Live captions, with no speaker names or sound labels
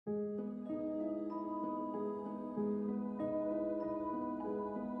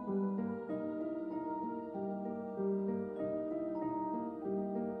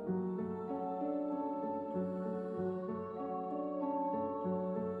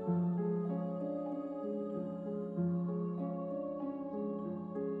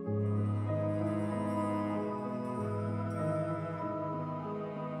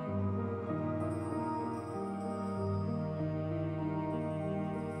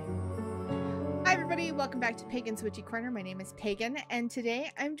everybody, welcome back to Pagan's Witchy Corner. My name is Pagan, and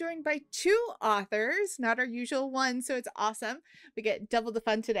today I'm joined by two authors, not our usual one, so it's awesome. We get double the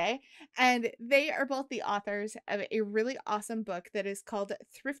fun today, and they are both the authors of a really awesome book that is called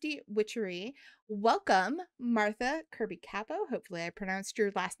Thrifty Witchery. Welcome, Martha Kirby Capo. Hopefully I pronounced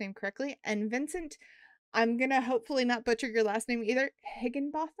your last name correctly, and Vincent, I'm gonna hopefully not butcher your last name either,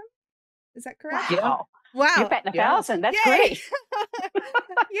 Higginbotham? Is that correct? Wow. Wow. You're betting 1,000. That's Yay. great.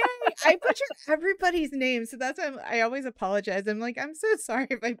 Yay. I butcher everybody's name, so that's why I always apologize. I'm like, I'm so sorry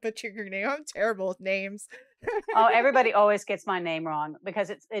if I butcher your name. I'm terrible with names. Oh, everybody always gets my name wrong because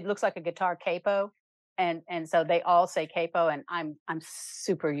it looks like a guitar capo. And so they all say capo, and I'm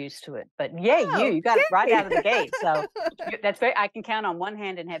super used to it. But yay, you got it right out of the gate. So that's very, I can count on one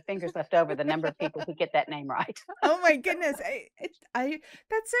hand and have fingers left over the number of people who get that name right. Oh my goodness. I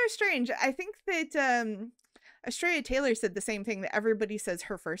that's so strange. I think that Australia Taylor said the same thing, that everybody says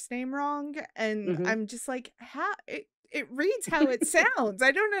her first name wrong, and I'm just like, how it reads how it sounds.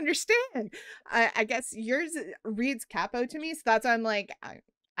 I don't understand. I guess yours reads Capo to me, so that's why I'm like,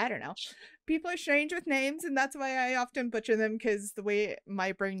 I don't know. People are strange with names, and that's why I often butcher them, because the way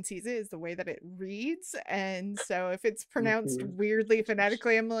my brain sees it is the way that it reads. And so if it's pronounced weirdly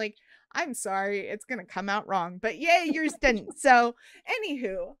phonetically, I'm like, I'm sorry, it's gonna come out wrong. But yay, yours didn't. So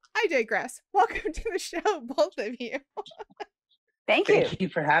anywho, I digress. Welcome to the show, both of you. Thank you. Thank you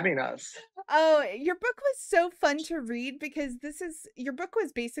for having us. Oh, your book was so fun to read, because your book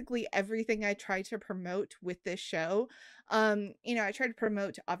was basically everything I try to promote with this show. You know, I try to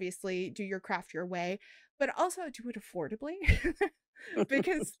promote, obviously, do your craft your way, but also do it affordably.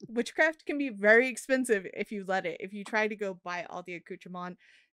 Because witchcraft can be very expensive if you let it. If you try to go buy all the accoutrement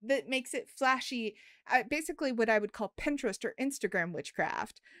that makes it flashy, basically what I would call Pinterest or Instagram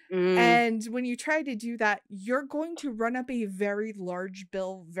witchcraft. And when you try to do that, you're going to run up a very large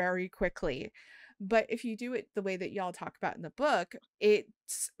bill very quickly. But if you do it the way that y'all talk about in the book,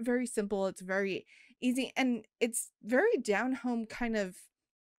 it's very simple, it's very easy, and it's very down home, kind of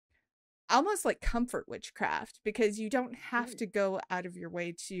almost like comfort witchcraft, because you don't have to go out of your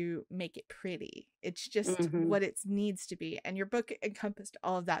way to make it pretty. It's just what it needs to be. And your book encompassed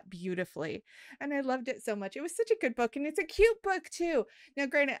all of that beautifully. And I loved it so much. It was such a good book, and it's a cute book too. Now,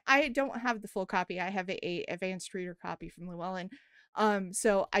 granted, I don't have the full copy. I have a advanced reader copy from Llewellyn.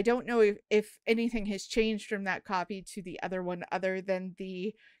 So I don't know if anything has changed from that copy to the other one, other than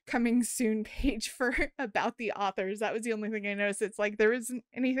the coming soon page for about the authors. That was the only thing I noticed. It's like there isn't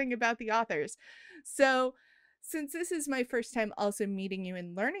anything about the authors. So since this is my first time also meeting you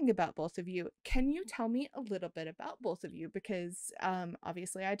and learning about both of you, can you tell me a little bit about both of you? Because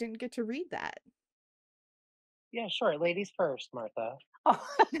obviously I didn't get to read that. Yeah, sure. Ladies first, Martha. Oh.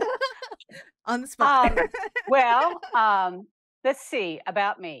 On the spot. Let's see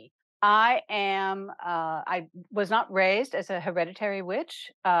about me. I was not raised as a hereditary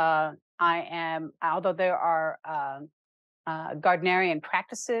witch. I am, although there are Gardnerian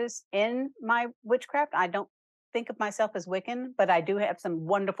practices in my witchcraft, I don't think of myself as Wiccan, but I do have some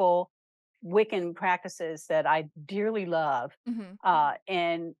wonderful Wiccan practices that I dearly love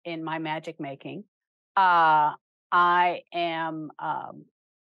in my magic making. I am a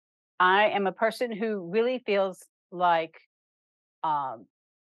person who really feels like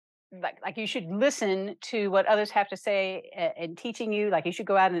you should listen to what others have to say in teaching you. Like you should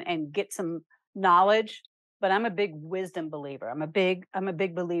go out and get some knowledge. But I'm a big wisdom believer. I'm a big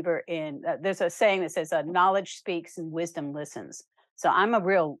believer in. There's a saying that says, "Knowledge speaks and wisdom listens." So I'm a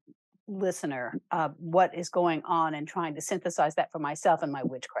real listener of what is going on and trying to synthesize that for myself and my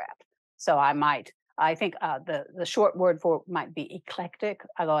witchcraft. So I think the short word for it might be eclectic,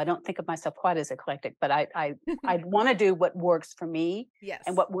 although I don't think of myself quite as eclectic, but I want to do what works for me. Yes.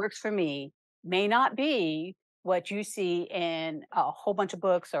 And what works for me may not be what you see in a whole bunch of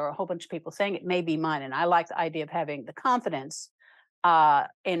books or a whole bunch of people saying. It may be mine. And I like the idea of having the confidence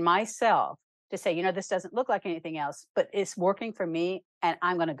in myself to say, you know, this doesn't look like anything else, but it's working for me, and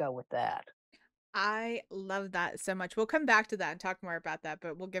I'm going to go with that. I love that so much. We'll come back to that and talk more about that,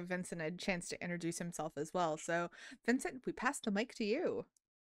 but we'll give Vincent a chance to introduce himself as well. So, Vincent, we pass the mic to you.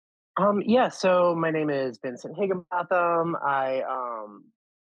 Yeah, so my name is Vincent Higginbotham. I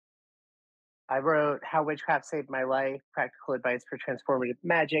wrote How Witchcraft Saved My Life, Practical Advice for Transformative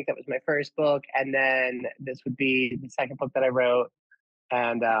Magic. That was my first book. And then this would be the second book that I wrote.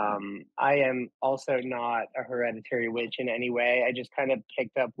 And I am also not a hereditary witch in any way. I just kind of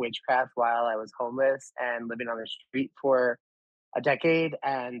picked up witchcraft while I was homeless and living on the street for a decade.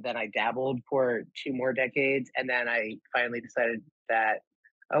 And then I dabbled for 2 more decades. And then I finally decided that,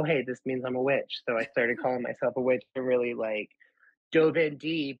 oh, hey, this means I'm a witch. So I started calling myself a witch to really dove in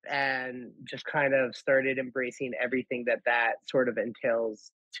deep and just kind of started embracing everything that that sort of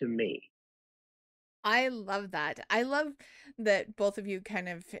entails to me. I love that. I love that both of you kind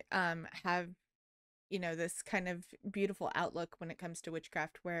of have, this kind of beautiful outlook when it comes to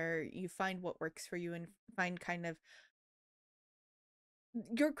witchcraft, where you find what works for you and find kind of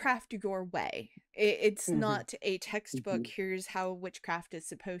your craft your way. It's Mm-hmm. not a textbook, Mhm. here's how witchcraft is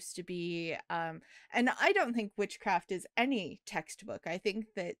supposed to be. And I don't think witchcraft is any textbook. I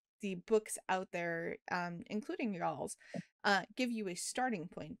think that the books out there, including y'all's, give you a starting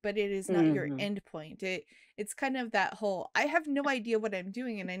point, but it is not your Mm-hmm. end point. It's kind of that whole, I have no idea what I'm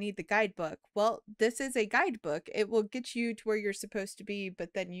doing and I need the guidebook. Well, this is a guidebook. It will get you to where you're supposed to be,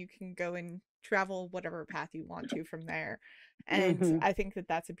 but then you can go and travel whatever path you want to from there. And Mm-hmm. I think that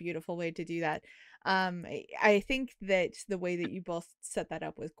that's a beautiful way to do that. I think that the way that you both set that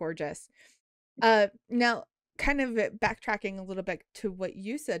up was gorgeous. Now, kind of backtracking a little bit to what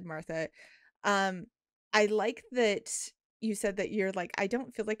you said, Martha, um, I like that you said that you're like, I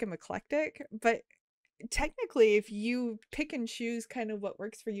don't feel like I'm eclectic, but technically, if you pick and choose kind of what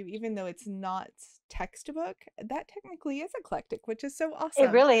works for you, even though it's not textbook, that technically is eclectic, which is so It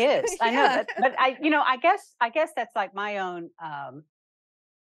awesome. really is. I know Yeah. that, but I guess that's like my own.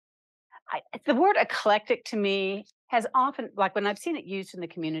 The word eclectic to me has often, like when I've seen it used in the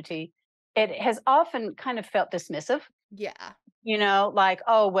community, it has often kind of felt dismissive. Yeah. Like,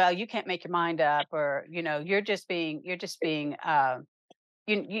 oh well, you can't make your mind up, or you're just being you're just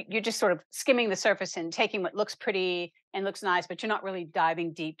sort of skimming the surface and taking what looks pretty and looks nice, but you're not really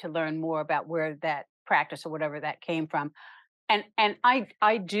diving deep to learn more about where that practice or whatever that came from. And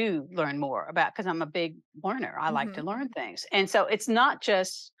I do learn more about, because I'm a big learner. I like Hmm. to learn things. And so it's not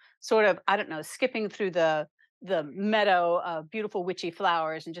just sort of, I don't know, skipping through the meadow of beautiful witchy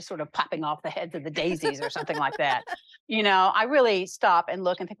flowers and just sort of popping off the heads of the daisies or something like that. I really stop and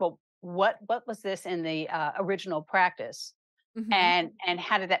look and think, well, what was this in the original practice? Hmm. And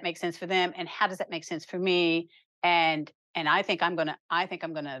how did that make sense for them? And how does that make sense for me? And I think I'm gonna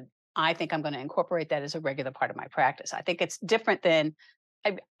incorporate that as a regular part of my practice. I think it's different than,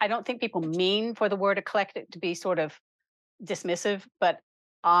 I don't think people mean for the word eclectic to be sort of dismissive, but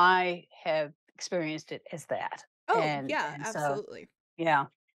I have experienced it as that. Oh, And yeah, and so absolutely. yeah.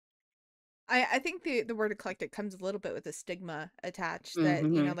 I think the word eclectic comes a little bit with a stigma attached that,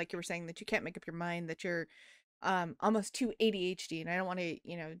 Hmm. like you were saying, that you can't make up your mind, that you're almost too ADHD. And I don't want to,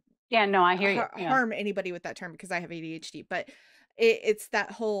 Yeah, no, I hear you. Yeah. harm anybody with that term because I have ADHD, but it's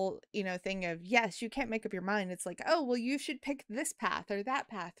that whole, thing of, yes, you can't make up your mind. It's like, oh, well, you should pick this path or that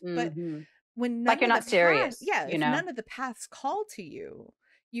path. But Hmm. when Like none you're of the not path, serious, yeah, if none of the paths call to you,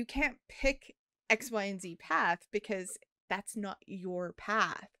 you can't pick X, Y, and Z path because that's not your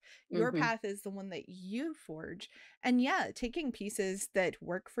path. Your Hmm. path is the one that you forge. And yeah, taking pieces that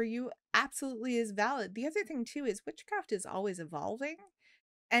work for you absolutely is valid. The other thing too is witchcraft is always evolving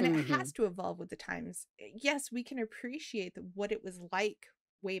and it has Hmm. to evolve with the times. Yes, we can appreciate what it was like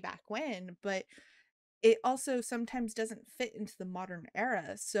way back when, but it also sometimes doesn't fit into the modern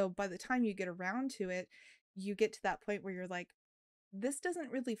era. So by the time you get around to it, you get to that point where you're like, this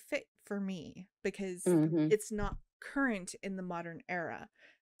doesn't really fit for me because Hmm. it's not current in the modern era.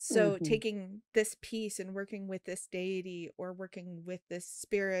 So Hmm. taking this piece and working with this deity or working with this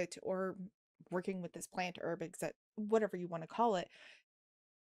spirit or working with this plant, herb, whatever you want to call it,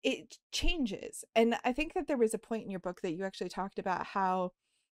 it changes. And I think that there was a point in your book that you actually talked about how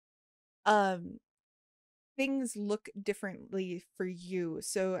um things look differently for you.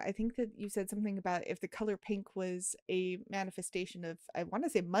 So I think that you said something about if the color pink was a manifestation of, I want to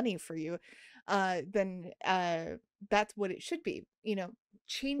say, money for you, then that's what it should be.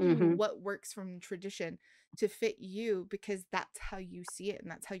 Changing Hmm. what works from tradition to fit you because that's how you see it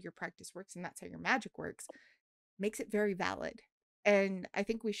and that's how your practice works and that's how your magic works makes it very valid. And I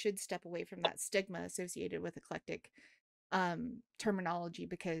think we should step away from that stigma associated with eclectic terminology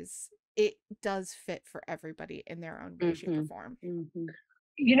because it does fit for everybody in their own way, shape, or Hmm. form. Hmm.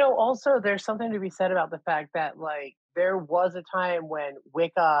 Also, there's something to be said about the fact that, like, there was a time when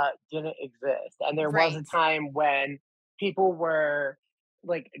Wicca didn't exist, and there was a Right. time when people were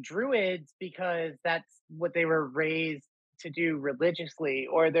like druids because that's what they were raised to do religiously,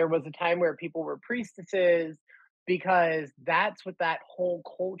 or there was a time where people were priestesses because that's what that whole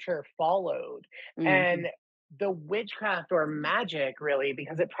culture followed. Hmm. And the witchcraft or magic, really,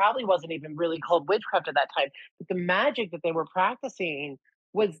 because it probably wasn't even really called witchcraft at that time, but the magic that they were practicing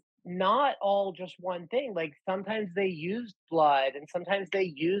was not all just one thing. Like sometimes they used blood and sometimes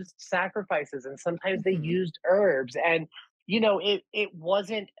they used sacrifices and sometimes they Hmm. used herbs. And it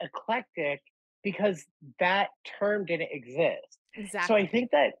wasn't eclectic because that term didn't exist. So I Exactly.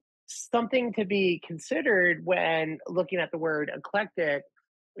 think that something to be considered when looking at the word eclectic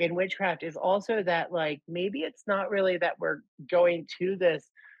in witchcraft is also that, like, maybe it's not really that we're going to this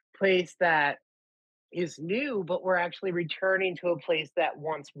place that is new, but we're actually returning to a place that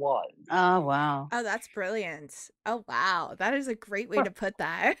once was. Oh, wow. Oh, that's brilliant. Oh, wow. That is a great way to put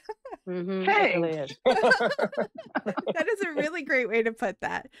that. It really Thanks. is. That is a really great way to put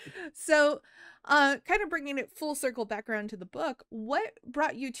that. So, kind of bringing it full circle back around to the book, what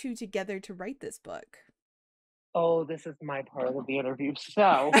brought you two together to write this book? Oh, this is my part of the interview.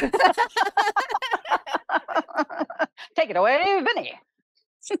 So, Take it away, Vinny.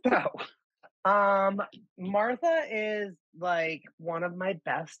 so Um, Martha is like one of my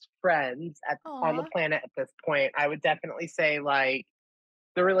best friends on the Aw. planet at this point. I would definitely say like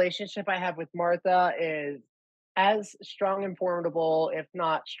the relationship I have with Martha is as strong and formidable, if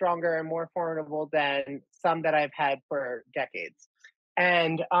not stronger and more formidable than some that I've had for decades.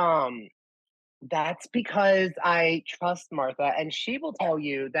 And that's because I trust Martha, and she will tell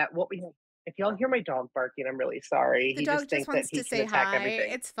you that what we if y'all hear my dog barking, I'm really sorry. The He dog just just thinks that wants he to can say attack hi.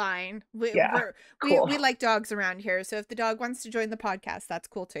 everything. It's fine. We Yeah, we're cool. we like dogs around here, so if the dog wants to join the podcast, that's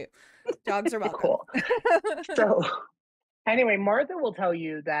cool too. Dogs are welcome. Cool. So anyway, Martha will tell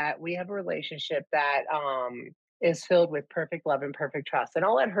you that we have a relationship that is filled with perfect love and perfect trust. And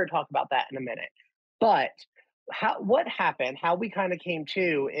I'll let her talk about that in a minute. But what happened, how we kind of came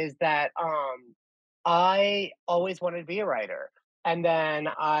to is that I always wanted to be a writer. And then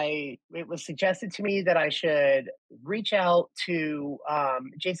it was suggested to me that I should reach out to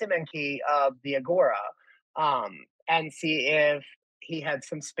Jason Menke of the Agora and see if he had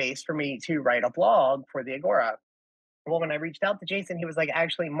some space for me to write a blog for the Agora. Well, when I reached out to Jason, he was like,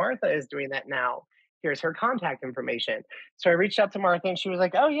 actually, Martha is doing that now. Here's her contact information. So I reached out to Martha and she was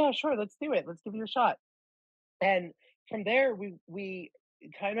like, oh, yeah, sure, let's do it. Let's give you a shot. And from there, we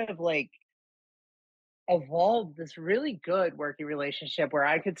kind of like evolved this really good working relationship where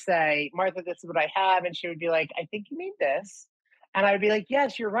I could say, Martha, this is what I have. And she would be like, I think you mean this. And I would be like,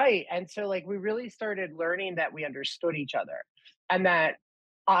 yes, you're right. And so, like, we really started learning that we understood each other and that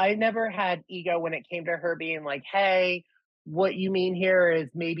I never had ego when it came to her being like, hey, what you mean here is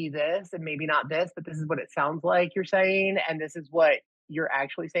maybe this and maybe not this, but this is what it sounds like you're saying. And this is what you're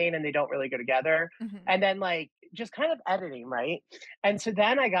actually saying. And they don't really go together. Mhm. And then, like, just kind of editing, right? And so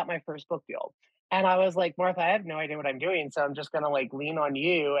then I got my first book deal. And I was like, Martha, I have no idea what I'm doing. So I'm just going to like lean on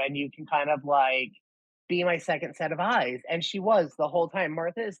you and you can kind of like be my second set of eyes. And she was the whole time.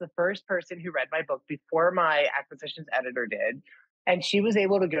 Martha is the first person who read my book before my acquisitions editor did. And she was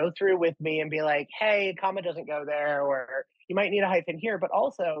able to go through with me and be like, hey, comma doesn't go there, or you might need a hyphen here. But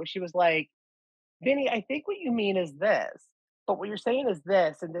also, she was like, Vinny, I think what you mean is this, but what you're saying is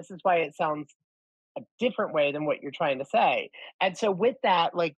this. And this is why it sounds a different way than what you're trying to say. And so, with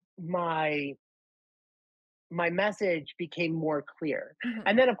that, like, my message became more clear. Mhm.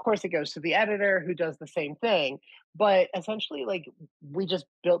 And then of course it goes to the editor who does the same thing. But essentially, like, we just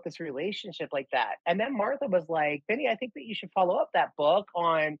built this relationship like that. And then Martha was like, Benny, I think that you should follow up that book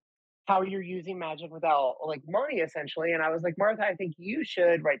on how you're using magic without like money, essentially. And I was like, Martha, I think you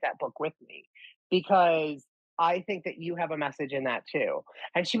should write that book with me because I think that you have a message in that too.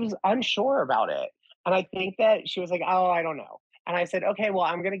 And she was unsure about it. And I think that she was like, oh, I don't know. And I said, okay, well,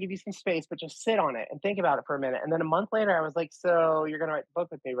 I'm going to give you some space, but just sit on it and think about it for a minute. And then a month later, I was like, so you're going to write the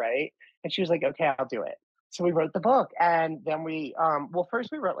book with me, right? And she was like, okay, I'll do it. So we wrote the book. And then well, first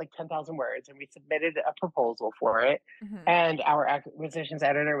we wrote like 10,000 words and we submitted a proposal for it. Mhm. And our acquisitions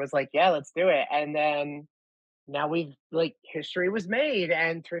editor was like, yeah, let's do it. And then now we've like history was made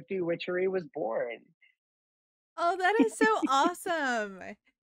and Thrifty Witchery was born. Oh, that is so awesome.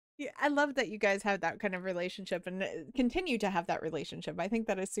 Yeah, I love that you guys have that kind of relationship and continue to have that relationship. I think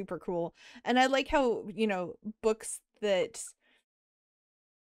that is super cool. And I like how, books that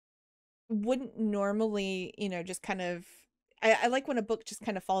wouldn't normally, just kind of I like when a book just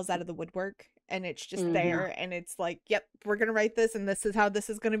kind of falls out of the woodwork and it's just Hmm. there and it's like, yep, we're gonna write this and this is how this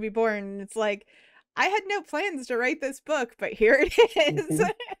is gonna be born. And it's like, I had no plans to write this book, but here it is.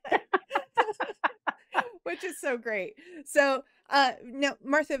 Mhm. Which is so great. So, now,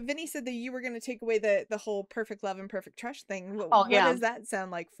 Martha, Vinny said that you were going to take away the whole perfect love and perfect trust thing. Oh, What yeah. does that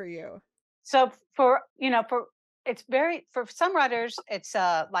sound like for you? So for it's very for some writers, it's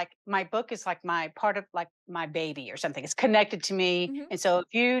like my book is like my part of like my baby or something. It's connected to me. Hmm. And so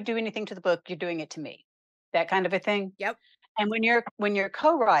if you do anything to the book, you're doing it to me. That kind of a thing. Yep. And when you're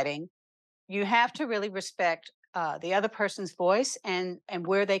co-writing, you have to really respect the other person's voice and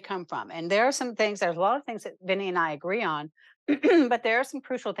where they come from. And there are some things, there's a lot of things that Vinny and I agree on, but there are some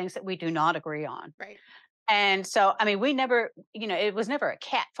crucial things that we do not agree on. Right. And so, I mean, we never, it was never a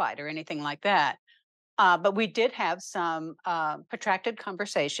cat fight or anything like that. But we did have some protracted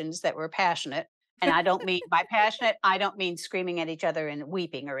conversations that were passionate. And I don't mean by passionate, I don't mean screaming at each other and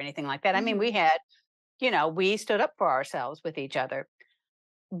weeping or anything like that. I mean, we had, we stood up for ourselves with each other.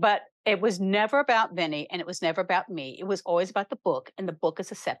 But it was never about Vini and it was never about me. It was always about the book, and the book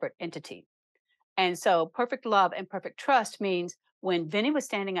is a separate entity. And so perfect love and perfect trust means when Vini was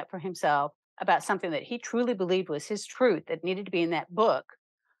standing up for himself about something that he truly believed was his truth that needed to be in that book,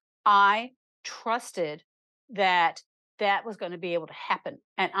 I trusted that that was going to be able to happen.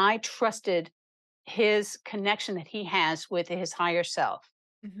 And I trusted his connection that he has with his higher self.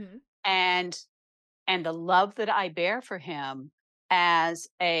 And the love that I bear for him as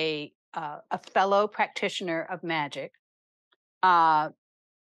a fellow practitioner of magic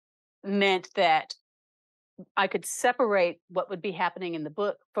meant that I could separate what would be happening in the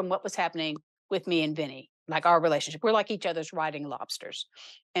book from what was happening with me and Vini, like our relationship. We're like each other's writing lobsters.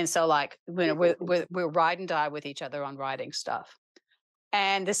 And so like, we're ride and die with each other on writing stuff.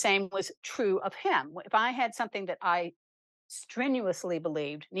 And the same was true of him. If I had something that I strenuously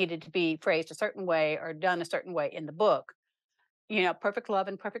believed needed to be phrased a certain way or done a certain way in the book, perfect love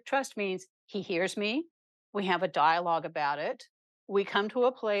and perfect trust means he hears me. We have a dialogue about it. We come to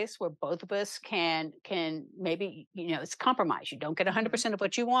a place where both of us can maybe, it's compromise. You don't get 100% of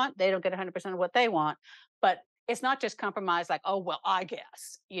what you want. They don't get 100% of what they want. But it's not just compromise like, oh, well, I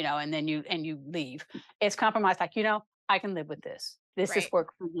guess, and then you leave. It's compromise like, I can live with this. This is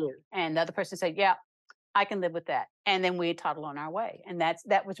work for you. And the other person said, yeah, I can live with that. And then we toddle on our way. And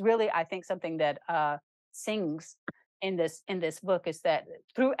that was really, I think, something that sings in this book, is that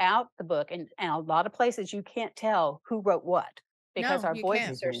throughout the book and a lot of places you can't tell who wrote what, because our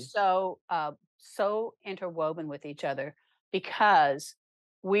voices are so interwoven with each other, because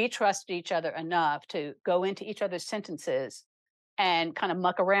we trusted each other enough to go into each other's sentences and kind of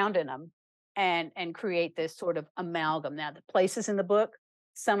muck around in them and create this sort of amalgam. Now, the places in the book,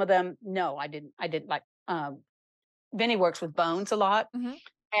 some of them, no, I didn't like. Vini works with bones a lot.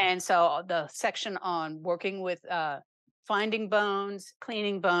 And so the section on working with finding bones,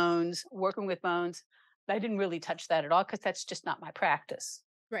 cleaning bones, working with bones, I didn't really touch that at all, because that's just not my practice.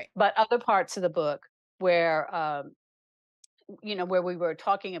 Right. But other parts of the book where, where we were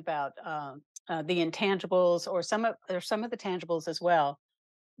talking about the intangibles or some of the tangibles as well,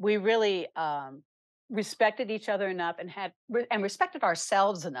 we really respected each other enough and respected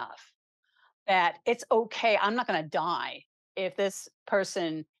ourselves enough that it's okay. I'm not going to die if this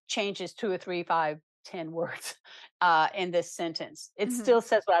person changes 2 or 3, 5, 10 words in this sentence. It still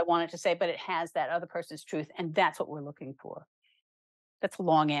says what I want it to say, but it has that other person's truth, and that's what we're looking for. That's a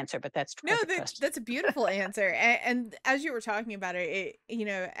long answer, but that's no, that's a beautiful answer. And as you were talking about it,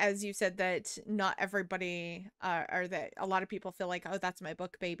 as you said that not everybody, or that a lot of people feel like, oh, that's my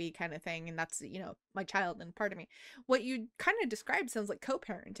book baby kind of thing, and that's my child and part of me. What you kind of described sounds like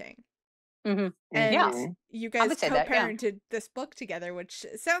co-parenting. And you guys co-parented this book together, which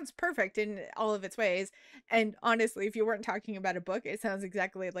sounds perfect in all of its ways. And honestly, if you weren't talking about a book, it sounds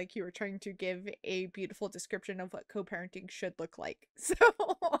exactly like you were trying to give a beautiful description of what co-parenting should look like. So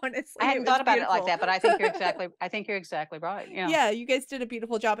honestly, I hadn't thought about it like that, but I think you're exactly right. Yeah, you guys did a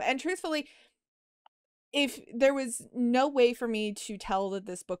beautiful job. And truthfully, if there was no way for me to tell that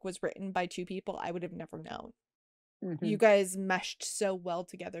this book was written by 2 people, I would have never known. You guys meshed so well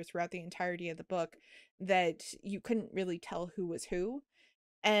together throughout the entirety of the book that you couldn't really tell who was who,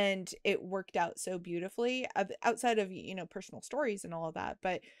 and it worked out so beautifully, outside of personal stories and all of that,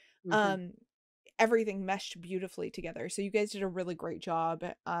 but everything meshed beautifully together. So you guys did a really great job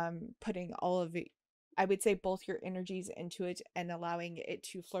putting all of it, I would say, both your energies into it and allowing it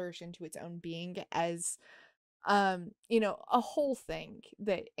to flourish into its own being as a whole thing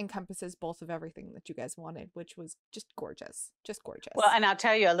that encompasses both of everything that you guys wanted, which was just gorgeous. Well, and I'll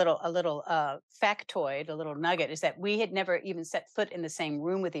tell you a little factoid, a little nugget, is that we had never even set foot in the same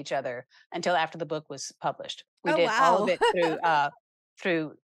room with each other until after the book was published. We did all of it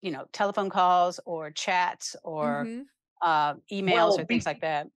through telephone calls or chats or emails or things like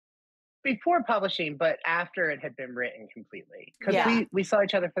that. Before publishing, but after it had been written completely, because we saw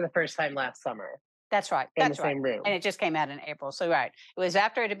each other for the first time last summer. That's right. That's right. Same room. And it just came out in April. So it was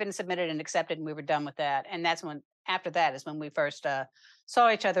after it had been submitted and accepted, and we were done with that. And that's when, after that, is when we first saw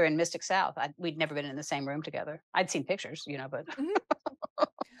each other in Mystic South. We'd never been in the same room together. I'd seen pictures, but.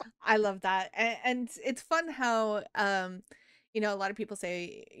 I love that, and it's fun how a lot of people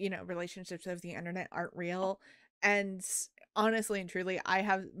say relationships over the internet aren't real, and honestly and truly, I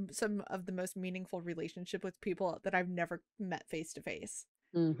have some of the most meaningful relationship with people that I've never met face to face.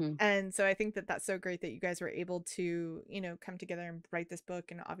 Mm-hmm. And so I think that that's so great that you guys were able to, you know, come together and write this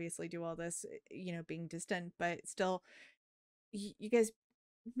book and obviously do all this, you know, being distant, but still, you guys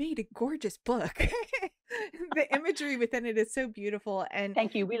made a gorgeous book. The imagery within it is so beautiful, and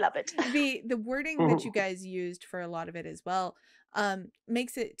Thank you. We love it. the wording that you guys used for a lot of it as well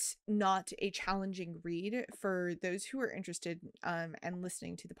makes it not a challenging read for those who are interested and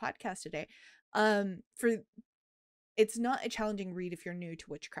listening to the podcast today. For It's not a challenging read if you're new to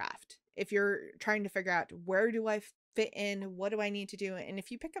witchcraft, if you're trying to figure out where do I fit in, what do I need to do, and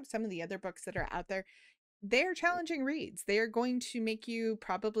if you pick up some of the other books that are out there, they are challenging reads. They are going to make you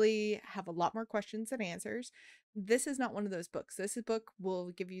probably have a lot more questions than answers. This is not one of those books. This book will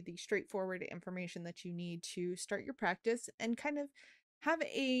give you the straightforward information that you need to start your practice and kind of have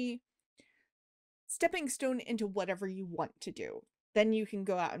a stepping stone into whatever you want to do. Then you can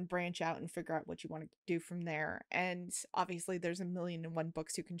go out and branch out and figure out what you want to do from there. And obviously there's 1,000,001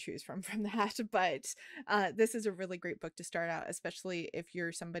 books you can choose from that. But this is a really great book to start out, especially if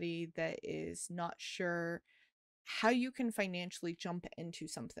you're somebody that is not sure how you can financially jump into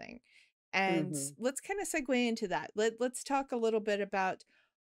something. And let's kind of segue into that. Let's talk a little bit about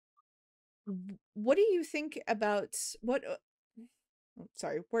what do you think about what,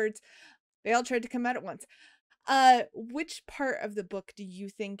 sorry, words, they all tried to come out at once. Which part of the book do you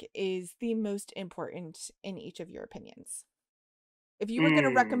think is the most important in each of your opinions? If you were going to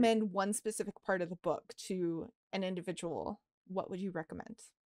recommend one specific part of the book to an individual, what would you recommend?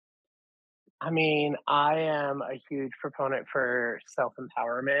 I mean, I am a huge proponent for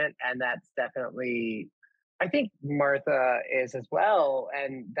self-empowerment, and that's definitely, I think Martha is as well.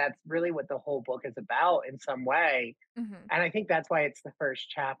 And that's really what the whole book is about in some way. And I think that's why it's the first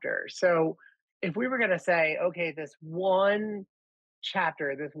chapter. So if we were going to say, okay, this one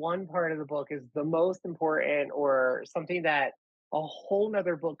chapter, this one part of the book is the most important, or something that a whole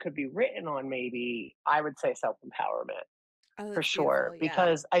nother book could be written on, maybe I would say self-empowerment. Oh, For that's sure, beautiful. Yeah.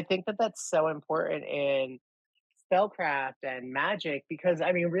 because I think that that's so important in spellcraft and magic. Because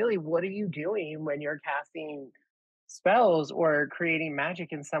I mean, really, what are you doing when you're casting spells or creating magic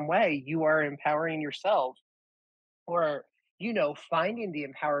in some way? You are empowering yourself, or finding the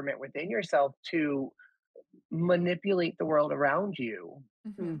empowerment within yourself to manipulate the world around you.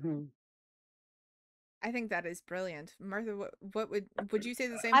 I think that is brilliant. Martha, what would you say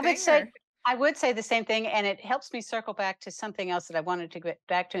the same I thing? I would say the same thing, and it helps me circle back to something else that I wanted to get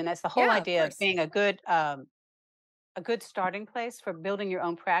back to, and that's the whole Yeah, of idea of course. being a good starting place for building your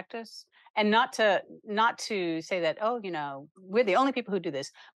own practice. And not to say that, oh, we're the only people who do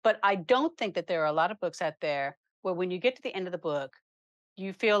this, but I don't think that there are a lot of books out there where when you get to the end of the book,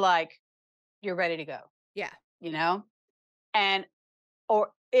 you feel like you're ready to go, Yeah. and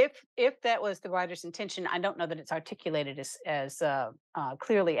or if that was the writer's intention, I don't know that it's articulated as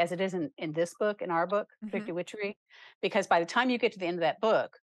clearly as it is in this book, in our book, Thrifty Witchery, because by the time you get to the end of that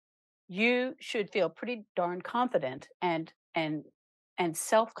book, you should feel pretty darn confident and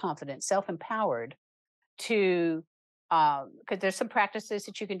self-confident, self-empowered to, because there's some practices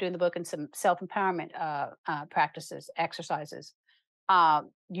that you can do in the book and some self-empowerment practices, exercises.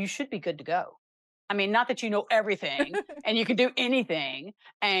 You should be good to go. I mean, not that you know everything and you can do anything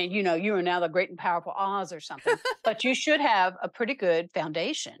and you are now the great and powerful Oz or something, but you should have a pretty good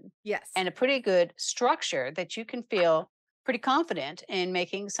foundation. Yes. And a pretty good structure that you can feel pretty confident in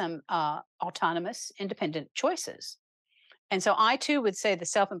making some autonomous, independent choices. And so I too would say the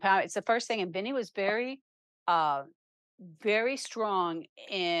self-empowerment, it's the first thing. And Vini was very, very strong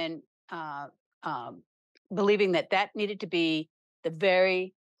in believing that needed to be the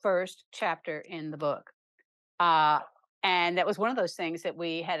very first chapter in the book. And that was one of those things that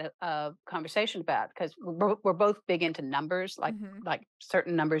we had a conversation about, because we're both big into numbers, like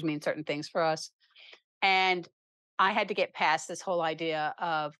certain numbers mean certain things for us. And I had to get past this whole idea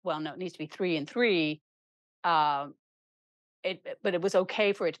of, well, no, it needs to be 3 and 3. But it was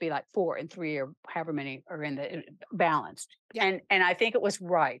okay for it to be like 4 and 3 or however many are in the balanced. Yeah. And I think it was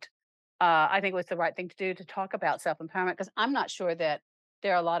right. I think it was the right thing to do, to talk about self-empowerment, because I'm not sure that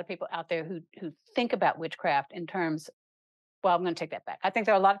there are a lot of people out there who think about witchcraft in terms, well, I'm going to take that back. I think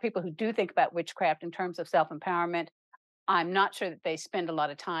there are a lot of people who do think about witchcraft in terms of self-empowerment. I'm not sure that they spend a lot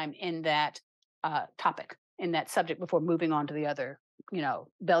of time in that topic, in that subject, before moving on to the other,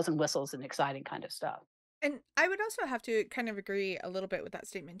 bells and whistles and exciting kind of stuff. And I would also have to kind of agree a little bit with that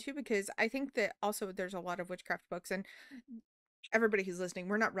statement too, because I think that also there's a lot of witchcraft books, and everybody who's listening,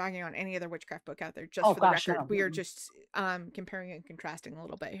 we're not ragging on any other witchcraft book out there, just for the record. No. We are just comparing and contrasting a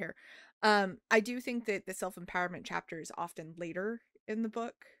little bit here. I do think that the self-empowerment chapter is often later in the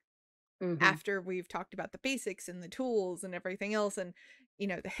book, after we've talked about the basics and the tools and everything else. And you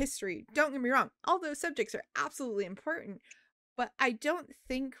know, the history. Don't get me wrong, all those subjects are absolutely important, but I don't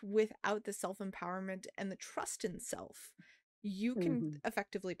think without the self-empowerment and the trust in self, you can Mhm.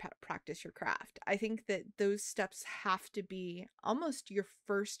 effectively practice your craft. I think that those steps have to be almost your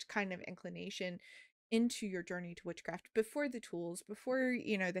first kind of inclination into your journey to witchcraft, before the tools, before,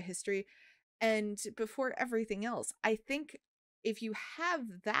 you know, the history, and before everything else. I think if you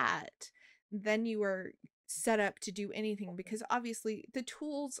have that, then you are set up to do anything, because obviously the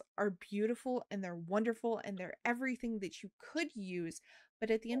tools are beautiful and they're wonderful and they're everything that you could use, but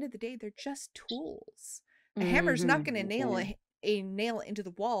at the end of the day, they're just tools. A hammer's not Mhm. going to nail a nail into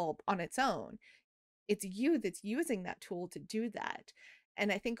the wall on its own. It's you that's using that tool to do that.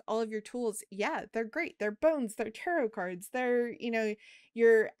 And I think all of your tools, yeah, they're great. They're bones, they're tarot cards, they're, you know,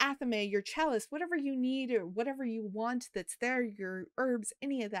 your athame, your chalice, whatever you need or whatever you want that's there, your herbs,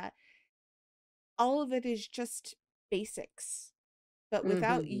 any of that. All of it is just basics. But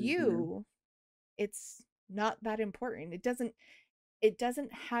without Mhm. you, it's not that important. It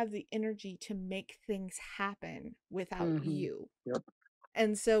doesn't have the energy to make things happen without Mhm. you. Yep.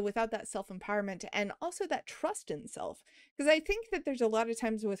 And so without that self-empowerment and also that trust in self, because I think that there's a lot of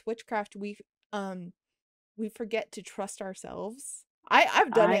times with witchcraft we forget to trust ourselves.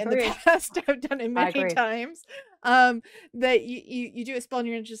 I've done I it in the agree. past. I've done it I many agree. times. That you do a spell and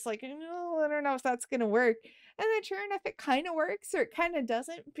you're just like, no, I don't know if that's gonna work. And then sure enough, it kind of works or it kind of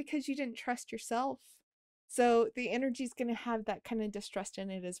doesn't, because you didn't trust yourself. So the energy's gonna have that kind of distrust in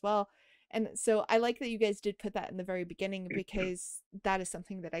it as well. And so I like that you guys did put that in the very beginning, because that is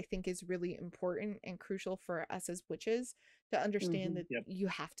something that I think is really important and crucial for us as witches to understand, Mhm. that Yep. you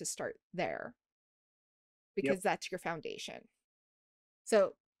have to start there, Yep. because that's your foundation.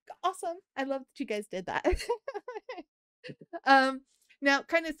 So awesome. I love that you guys did that. um Now,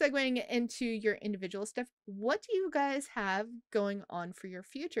 kind of segueing into your individual stuff, what do you guys have going on for your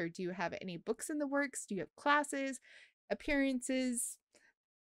future? Do you have any books in the works? Do you have classes, appearances?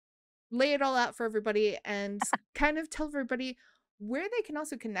 Lay it all out for everybody and kind of tell everybody where they can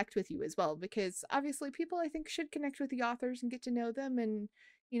also connect with you as well, because obviously people, I think, should connect with the authors and get to know them and,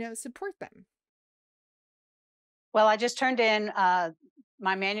 you know, support them. Well, I just turned in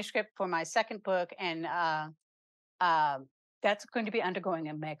my manuscript for my second book, and uh, that's going to be undergoing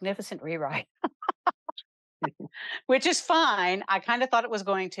a magnificent rewrite, which is fine. I kind of thought it was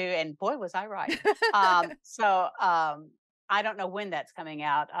going to, and boy, was I right. So I don't know when that's coming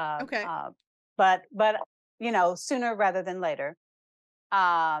out, Okay. but you know, sooner rather than later.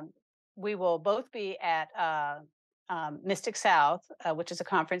 Um, we will both be at Mystic South, which is a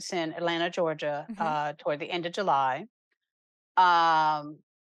conference in Atlanta, Georgia, Hmm. toward the end of July. Um,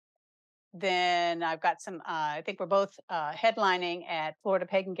 then I've got some. I think we're both headlining at Florida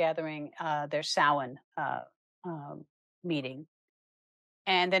Pagan Gathering, their Samhain um, meeting.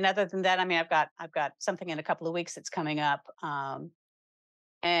 And then, other than that, I mean, I've got something in a couple of weeks that's coming up,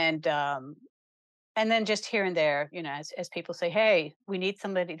 and then just here and there, you know, as people say, "Hey, we need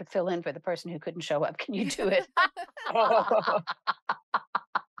somebody to fill in for the person who couldn't show up. Can you do it?"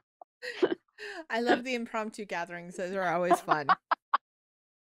 I love the impromptu gatherings. Those are always fun.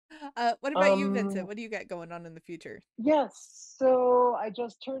 What about you, Vincent? um, What do you got going on in the future? yes. So I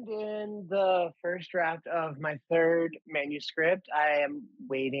just turned in the first draft of my third manuscript. I am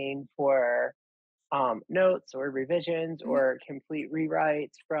waiting for notes or revisions Hmm. or complete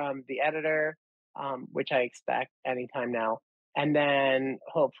rewrites from the editor, which I expect anytime now. And then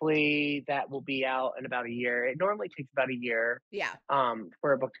hopefully that will be out in about a year. It normally takes about a year Yeah.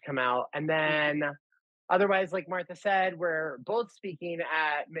 for a book to come out. And then otherwise, like Martha said, we're both speaking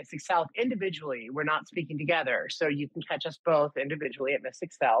at Mystic South individually. We're not speaking together. So you can catch us both individually at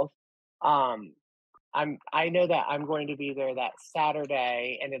Mystic South. Um, I know that I'm going to be there that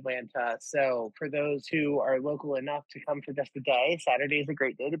Saturday in Atlanta. So for those who are local enough to come for just a day, Saturday is a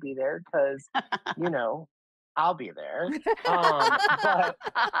great day to be there because, you know, I'll be there. But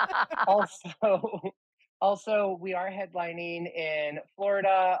also also we are headlining in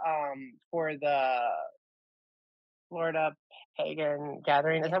Florida for the Florida Pagan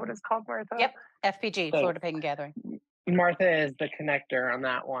Gathering. Is Yeah. that what it's called, Martha? Yep. FPG, Thanks. Florida Pagan Gathering. Martha is the connector on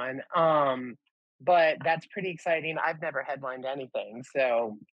that one. But that's pretty exciting. I've never headlined anything,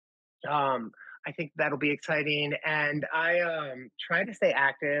 so I think that'll be exciting. And I try to stay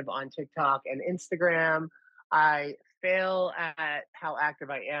active on TikTok and Instagram. I fail at how active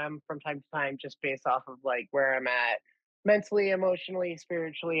I am from time to time, just based off of like where I'm at mentally, emotionally,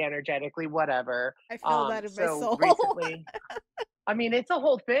 spiritually, energetically, whatever. I feel that in my So soul. recently, I mean, it's a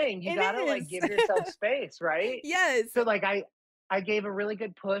whole thing. You It gotta like is. give yourself space, right? Yes. So like I gave a really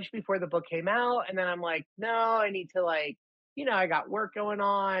good push before the book came out, and then I'm like, no, I need to like, I got work going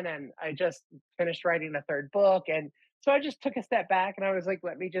on, and I just finished writing a third book. And so I just took a step back, and I was like,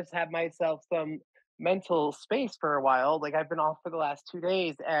 let me just have myself some mental space for a while. Like, I've been off for the last 2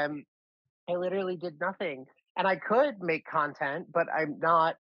 days, and I literally did nothing. And I could make content, but I'm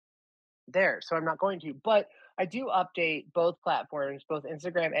not there. So I'm not going to. But I do update both platforms, both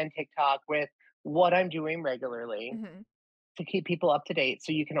Instagram and TikTok, with what I'm doing regularly Mhm. to keep people up to date.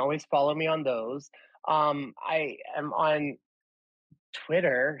 So you can always follow me on those. I am on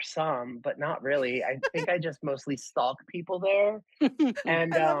Twitter some, but not really. I think I just mostly stalk people there.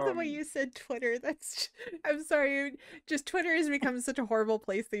 And I love the way you said Twitter. That's I'm sorry, just Twitter has become such a horrible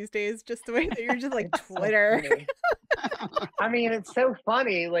place these days. Just the way that you're just like it's so Twitter. funny. I mean, it's so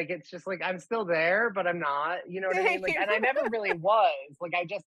funny. Like, it's just like I'm still there, but I'm not. You know what I mean? Like, and I never really was. Like, I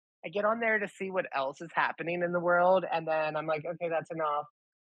get on there to see what else is happening in the world, and then I'm like, okay, that's enough,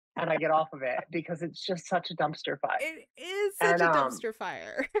 and I get off of it because it's just such a dumpster fire. It is such And a dumpster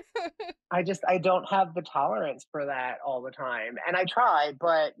fire. I don't have the tolerance for that all the time, and I try,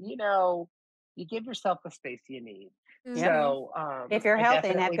 but you give yourself the space you need. Yep. Mhm. So If you're I healthy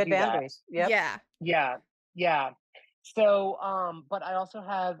and have definitely good do that. boundaries. Yep. Yeah. Yeah, yeah. So, but I also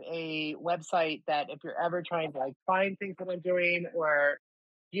have a website that if you're ever trying to like find things that I'm doing, or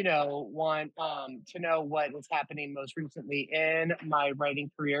want to know what is happening most recently in my writing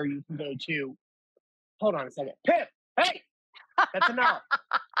career, you can go to. Hold on a second, Pip. Hey, that's enough.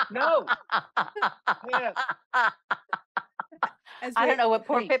 No, Pip. As I we don't know what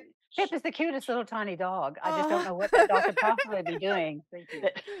poor Hey, Pip. Pip is the cutest little tiny dog. I just don't Oh. know what that dog could possibly be doing. thank you.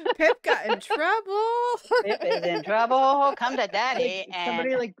 Pip got in trouble. Pip is in trouble. Come to daddy. Like,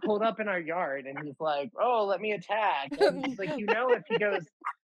 somebody And like pulled up in our yard, and he's like, "Oh, let me attack." And he's like,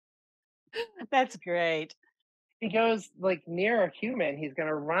 if that's great. he goes like near a human, he's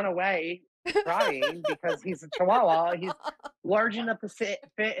gonna run away crying because he's a chihuahua. He's large enough to fit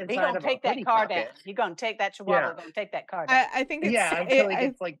He inside gonna of a take that hoodie car down. pocket. You're gonna take that chihuahua. Yeah, Gonna take that car down. I think it's yeah, until he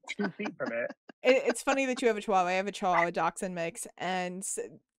gets like 2 feet from it. it's funny that you have a Chihuahua. I have a Chihuahua Dachshund mix, and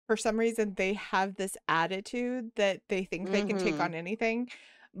for some reason they have this attitude that they think they can take Mhm. on anything,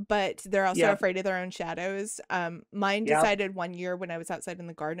 but they're also Yep, afraid of their own shadows. Mine yep. decided one year when I was outside in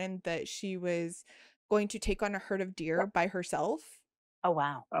the garden that she was going to take on a herd of deer by herself. Oh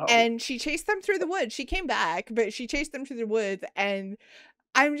wow. Oh, And she chased them through the woods. She came back, but she chased them through the woods, and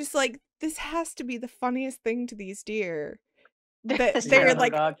I'm just like, this has to be the funniest thing to these deer. That This they're yeah. terrible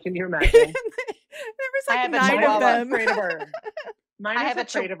like dog. Can you there imagine? was I like have a 9 of Chihuahua. them. Mine I is have a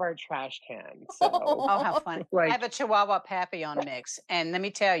afraid of our trash can. So Oh, how funny. I like, have a Chihuahua Papillon mix. And let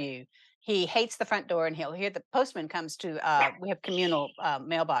me tell you, he hates the front door, and he'll hear the postman comes to, we have communal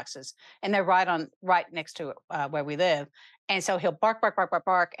mailboxes, and they're right next to where we live. And so he'll bark, bark, bark, bark,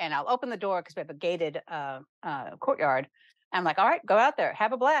 bark. And I'll open the door because we have a gated courtyard. I'm like, all right, go out there,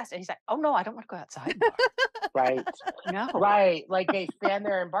 have a blast. And he's like, oh no, I don't want to go outside and bark. right, No. right. Like, they stand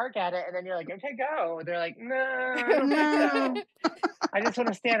there and bark at it, and then you're like, okay, go. They're like, no, I don't think so. I just want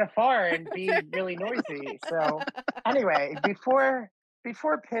to stand afar and be really noisy. So anyway, before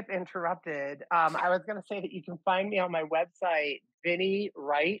Pip interrupted, I was gonna say that you can find me on my website,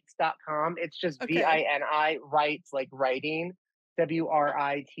 vinywrites.com. It's just Okay. VINI writes, like writing,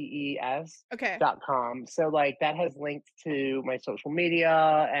 WRITES Okay. .com. So like that has links to my social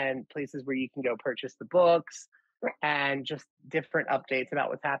media and places where you can go purchase the books and just different updates about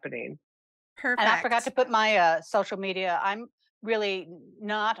what's happening. And I forgot to Perfect. put my social media. I'm really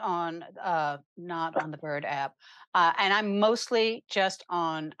not on the Bird app, and I'm mostly just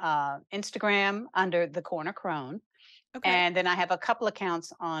on Instagram under the Corner Crone. Okay. And then I have a couple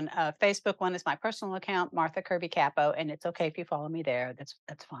accounts on Facebook. One is my personal account, Martha Kirby Capo, and it's okay if you follow me there. That's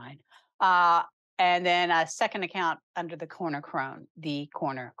fine. And then a second account under the Corner Crone,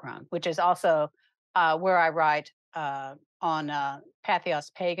 which is also where I write on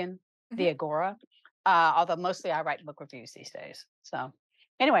Patheos Pagan, the Mhm. Agora. Although mostly I write book reviews these days. So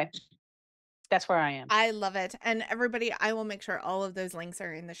anyway, that's where I am. I love it. And everybody, I will make sure all of those links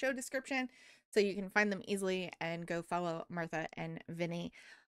are in the show description so you can find them easily and go follow Martha and Vinny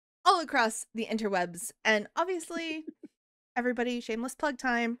all across the interwebs. And obviously, everybody, shameless plug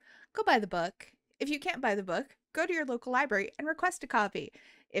time, go buy the book. If you can't buy the book, go to your local library and request a copy.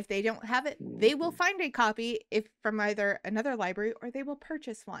 If they don't have it, they will find a copy from either another library or they will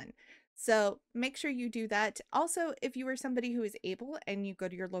purchase one. So make sure you do that. Also, if you are somebody who is able and you go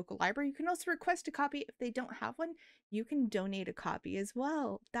to your local library, you can also request a copy. If they don't have one, you can donate a copy as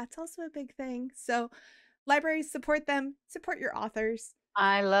well. That's also a big thing. So libraries, support them, support your authors.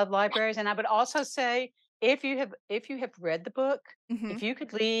 I love libraries, and I would also say if you have read the book, Mhm. if you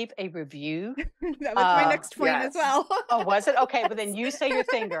could leave a review. That was my next point as yes. well. Oh, was it? Okay, but then you say your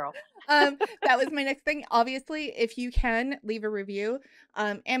thing, girl. That was my next thing. Obviously, if you can leave a review,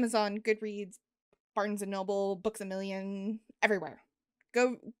 Amazon, Goodreads, Barnes and Noble, Books a Million, everywhere.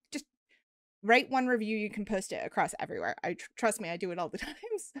 Go just write one review. You can post it across everywhere. Trust me, I do it all the time.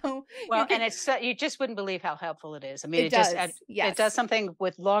 So Well, and it's you just wouldn't believe how helpful it is. I mean, it does. Yes. it does something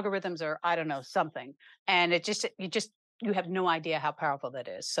with logarithms, or I don't know, something, and it just you have no idea how powerful that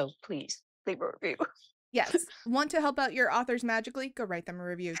is. So please leave a review. Yes. Want to help out your authors magically? Go write them a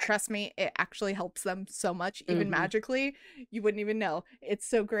review. Trust me, it actually helps them so much. Even magically, you wouldn't even know. It's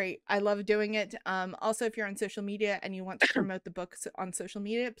so great. I love doing it. Also, if you're on social media and you want to promote the books on social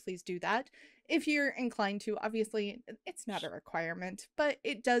media, please do that. If you're inclined to, obviously, it's not a requirement, but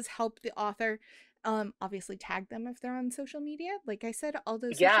it does help the author. Obviously tag them if they're on social media. Like I said, all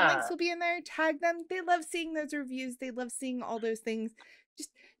those social links will be in there. Tag them. They love seeing those reviews. They love seeing all those things.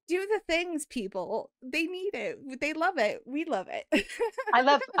 Just do the things, people. They need it. They love it. We love it. I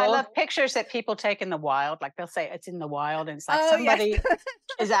love pictures that people take in the wild. Like they'll say it's in the wild, and it's like somebody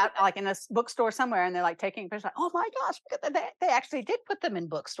is out like in a bookstore somewhere, and they're like taking pictures. Like, oh my gosh, they actually did put them in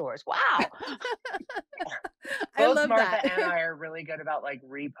bookstores. Wow. I love Martha that. and I are really good about like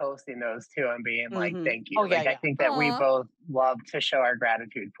reposting those too and being like, thank you. Oh, yeah, like I think that we both love to show our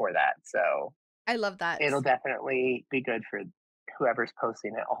gratitude for that. So I love that. It'll definitely be good for whoever's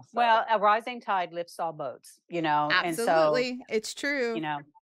posting it also. Well, a rising tide lifts all boats, you know. Absolutely. And so, it's true. You know,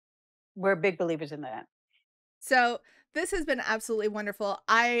 we're big believers in that. So this has been absolutely wonderful.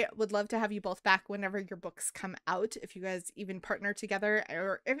 I would love to have you both back whenever your books come out. If you guys even partner together,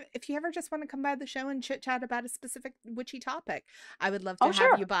 or if you ever just want to come by the show and chit chat about a specific witchy topic, I would love to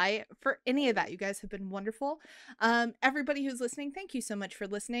have you by for any of that. You guys have been wonderful. Everybody who's listening, thank you so much for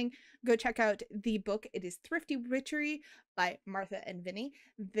listening. Go check out the book. It is Thrifty Witchery by Martha and Vini.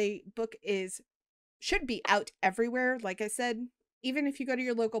 The book should be out everywhere. Like I said, even if you go to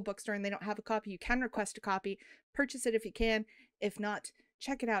your local bookstore and they don't have a copy, you can request a copy. Purchase it if you can. If not,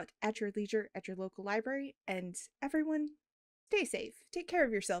 check it out at your leisure at your local library. And everyone, stay safe, take care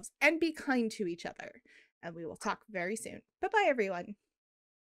of yourselves, and be kind to each other. And we will talk very soon. Bye-bye, everyone.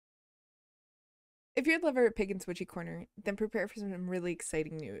 If you're a lover of Pagan's Witchy Corner, then prepare for some really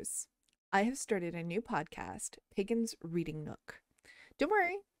exciting news. I have started a new podcast, Pagan's Reading Nook. Don't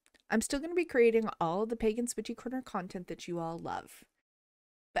worry, I'm still going to be creating all the Pagan's Witchy Corner content that you all love.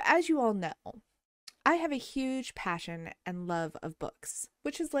 But as you all know, I have a huge passion and love of books,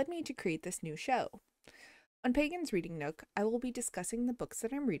 which has led me to create this new show. On Pagan's Reading Nook, I will be discussing the books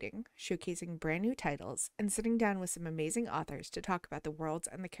that I'm reading, showcasing brand new titles, and sitting down with some amazing authors to talk about the worlds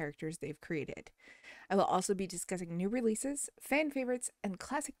and the characters they've created. I will also be discussing new releases, fan favorites, and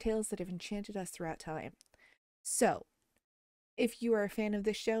classic tales that have enchanted us throughout time. So, if you are a fan of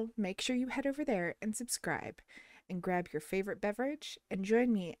this show, make sure you head over there and subscribe, and grab your favorite beverage, and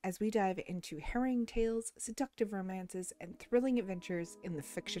join me as we dive into harrowing tales, seductive romances, and thrilling adventures in the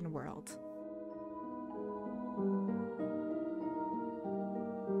fiction world.